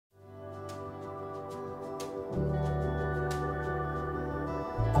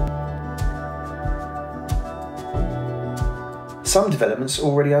Some developments are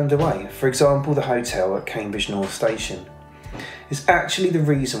already underway, for example the hotel at Cambridge North Station. It's actually the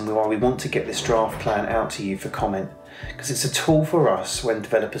reason why we want to get this draft plan out to you for comment, because it's a tool for us when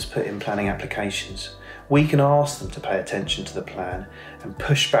developers put in planning applications. We can ask them to pay attention to the plan and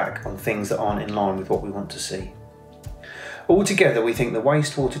push back on things that aren't in line with what we want to see. Altogether, we think the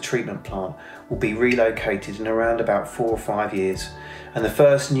wastewater treatment plant will be relocated in around about 4 or 5 years, and the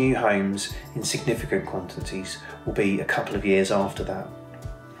first new homes in significant quantities will be a couple of years after that.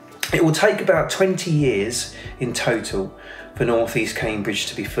 It will take about 20 years in total for North East Cambridge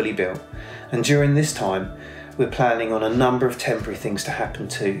to be fully built, and during this time we're planning on a number of temporary things to happen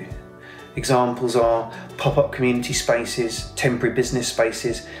too. Examples are pop-up community spaces, temporary business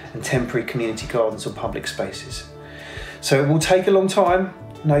spaces and temporary community gardens or public spaces. So it will take a long time,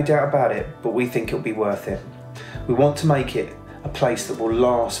 no doubt about it, but we think it'll be worth it. We want to make it a place that will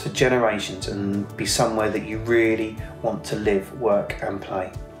last for generations and be somewhere that you really want to live, work and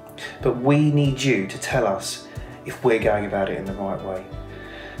play. But we need you to tell us if we're going about it in the right way.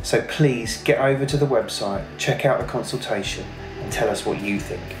 So please get over to the website, check out the consultation and tell us what you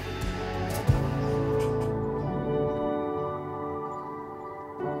think.